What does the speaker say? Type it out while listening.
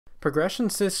Progression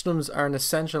systems are an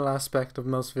essential aspect of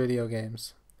most video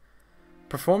games.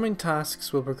 Performing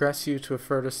tasks will progress you to a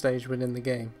further stage within the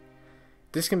game.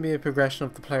 This can be a progression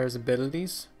of the player's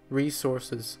abilities,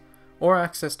 resources, or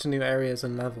access to new areas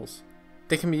and levels.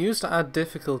 They can be used to add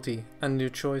difficulty and new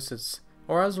choices,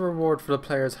 or as a reward for the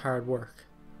player's hard work.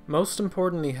 Most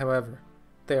importantly, however,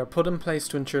 they are put in place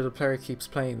to ensure the player keeps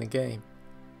playing the game.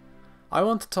 I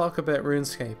want to talk about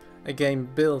Runescape, a game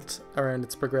built around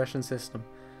its progression system,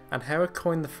 and how it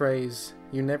coined the phrase,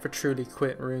 "You never truly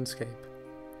quit RuneScape."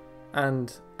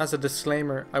 And, as a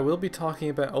disclaimer, I will be talking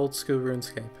about old school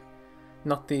RuneScape,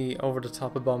 not the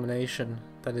over-the-top abomination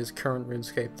that is current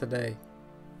RuneScape today.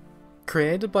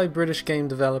 Created by British game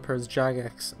developers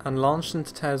Jagex and launched in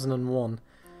 2001,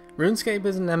 RuneScape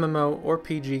is an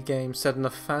MMORPG game set in a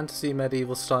fantasy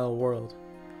medieval style world.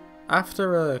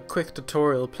 After a quick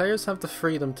tutorial, players have the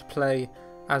freedom to play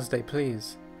as they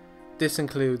please. This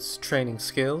includes training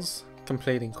skills,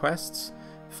 completing quests,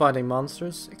 fighting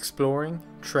monsters, exploring,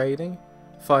 trading,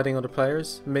 fighting other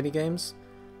players, minigames,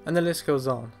 and the list goes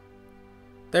on.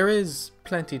 There is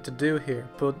plenty to do here,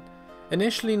 but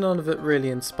initially none of it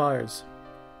really inspires.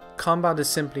 Combat is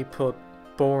simply put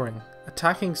boring.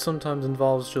 Attacking sometimes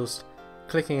involves just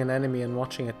clicking an enemy and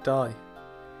watching it die.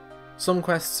 Some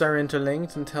quests are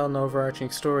interlinked and tell an overarching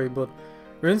story, but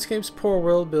RuneScape's poor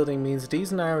world building means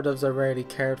these narratives are rarely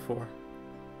cared for.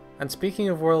 And speaking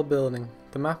of world building,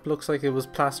 the map looks like it was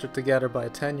plastered together by a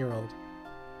 10-year-old.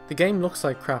 The game looks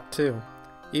like crap too,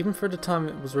 even for the time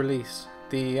it was released.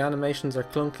 The animations are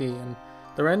clunky and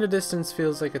the render distance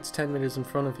feels like it's 10 meters in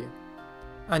front of you.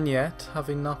 And yet,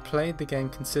 having not played the game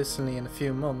consistently in a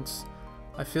few months,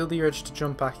 I feel the urge to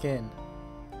jump back in.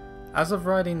 As of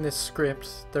writing this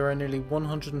script, there are nearly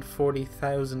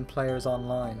 140,000 players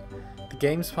online. The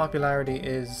game's popularity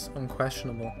is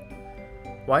unquestionable.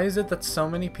 Why is it that so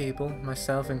many people,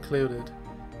 myself included,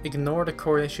 ignore the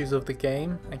core issues of the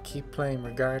game and keep playing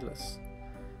regardless?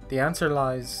 The answer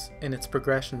lies in its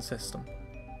progression system.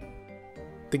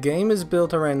 The game is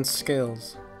built around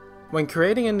skills. When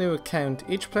creating a new account,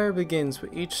 each player begins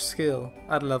with each skill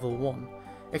at level 1,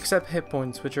 except hit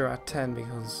points, which are at 10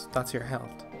 because that's your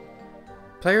health.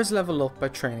 Players level up by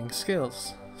training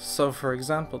skills. So for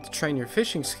example, to train your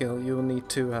fishing skill, you will need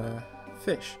to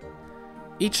fish.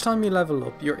 Each time you level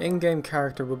up, your in-game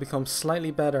character will become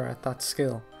slightly better at that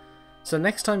skill. So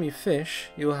next time you fish,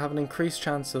 you will have an increased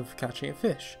chance of catching a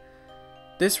fish.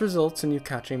 This results in you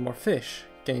catching more fish,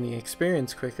 gaining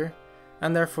experience quicker,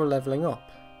 and therefore leveling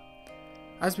up.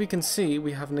 As we can see,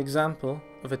 we have an example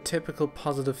of a typical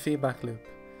positive feedback loop,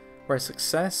 where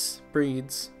success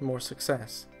breeds more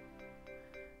success.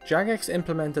 Jagex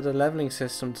implemented a leveling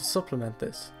system to supplement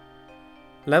this.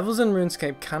 Levels in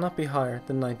RuneScape cannot be higher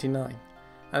than 99,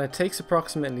 and it takes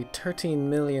approximately 13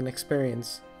 million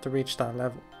experience to reach that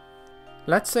level.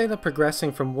 Let's say that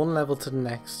progressing from one level to the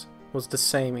next was the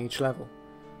same each level.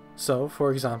 So,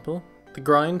 for example, the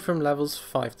grind from levels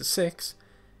 5 to 6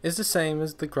 is the same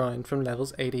as the grind from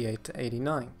levels 88 to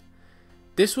 89.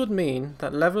 This would mean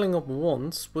that leveling up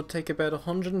once would take about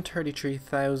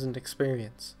 133,000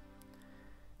 experience.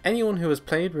 Anyone who has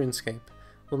played RuneScape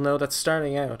will know that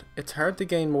starting out, it's hard to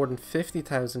gain more than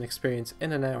 50,000 experience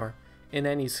in an hour in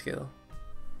any skill.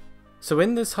 So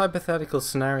in this hypothetical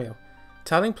scenario,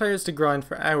 telling players to grind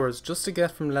for hours just to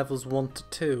get from levels 1 to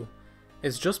 2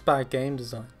 is just bad game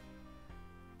design.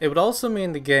 It would also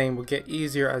mean the game would get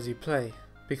easier as you play,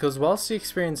 because whilst the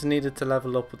experience needed to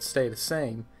level up would stay the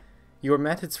same, your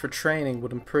methods for training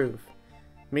would improve,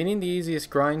 meaning the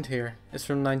easiest grind here is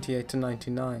from 98 to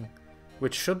 99,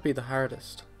 which should be the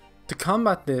hardest. To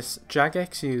combat this,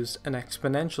 Jagex used an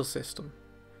exponential system.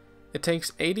 It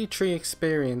takes 83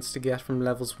 experience to get from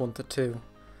levels 1 to 2,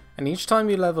 and each time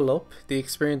you level up, the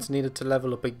experience needed to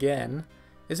level up again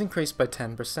is increased by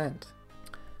 10%.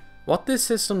 What this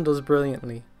system does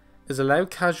brilliantly is allow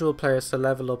casual players to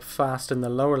level up fast in the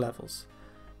lower levels,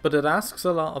 but it asks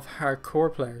a lot of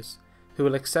hardcore players who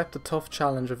will accept the tough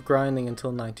challenge of grinding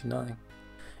until 99.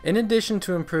 In addition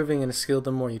to improving in a skill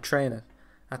the more you train it,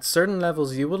 at certain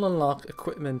levels you will unlock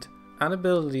equipment and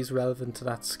abilities relevant to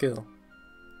that skill.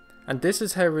 And this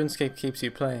is how RuneScape keeps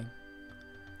you playing.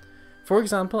 For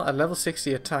example, at level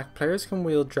 60 attack, players can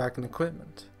wield dragon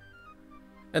equipment.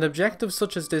 An objective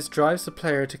such as this drives the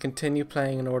player to continue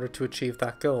playing in order to achieve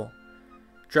that goal.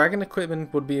 Dragon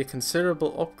equipment would be a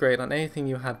considerable upgrade on anything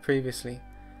you had previously,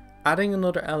 adding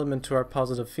another element to our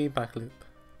positive feedback loop.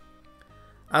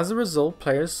 As a result,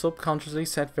 players subconsciously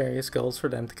set various goals for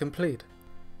them to complete.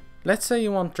 Let's say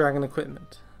you want dragon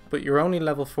equipment, but you're only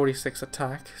level 46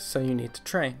 attack, so you need to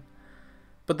train.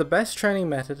 But the best training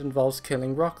method involves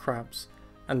killing rock crabs,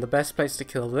 and the best place to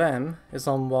kill them is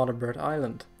on Waterbird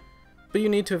Island, but you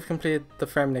need to have completed the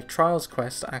Fremnic Trials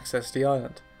quest to access the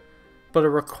island. But a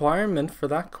requirement for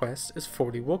that quest is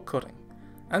 40 woodcutting,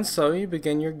 and so you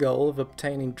begin your goal of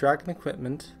obtaining dragon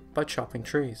equipment by chopping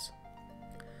trees.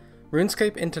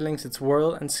 RuneScape interlinks its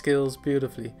world and skills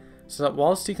beautifully, so that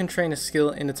whilst you can train a skill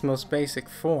in its most basic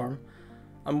form,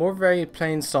 a more varied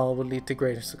playing style will lead to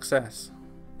greater success.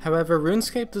 However,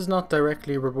 RuneScape does not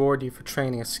directly reward you for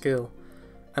training a skill,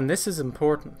 and this is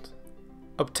important.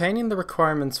 Obtaining the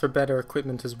requirements for better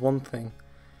equipment is one thing,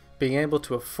 being able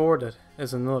to afford it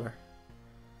is another.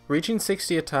 Reaching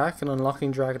 60 attack and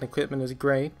unlocking dragon equipment is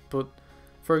great, but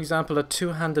for example a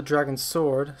two-handed dragon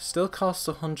sword still costs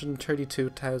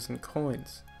 132,000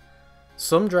 coins.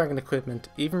 Some dragon equipment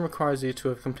even requires you to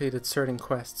have completed certain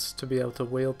quests to be able to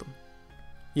wield them.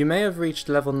 You may have reached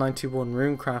level 91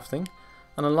 rune crafting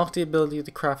and unlocked the ability to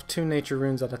craft 2 nature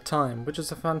runes at a time, which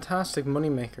is a fantastic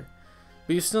moneymaker,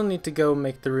 but you still need to go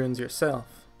make the runes yourself.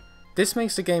 This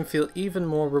makes the game feel even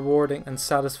more rewarding and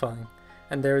satisfying,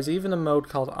 and there is even a mode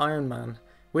called Iron Man,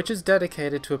 which is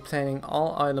dedicated to obtaining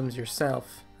all items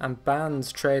yourself and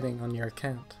bans trading on your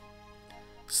account.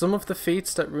 Some of the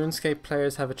feats that RuneScape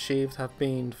players have achieved have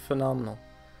been phenomenal,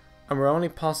 and were only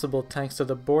possible thanks to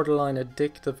the borderline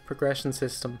addictive progression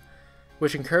system,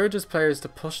 which encourages players to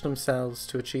push themselves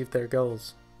to achieve their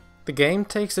goals. The game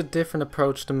takes a different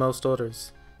approach to most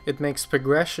others. It makes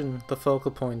progression the focal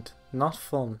point, not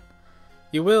fun.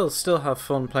 You will still have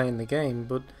fun playing the game,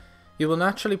 but you will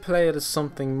naturally play it as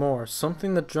something more,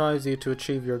 something that drives you to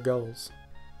achieve your goals.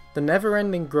 The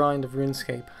never-ending grind of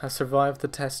RuneScape has survived the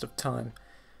test of time,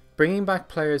 bringing back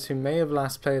players who may have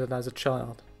last played it as a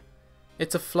child.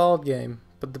 It's a flawed game,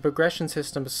 but the progression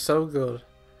system is so good,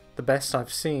 the best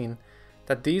I've seen,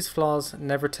 that these flaws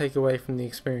never take away from the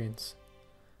experience.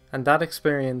 And that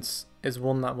experience is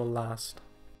one that will last.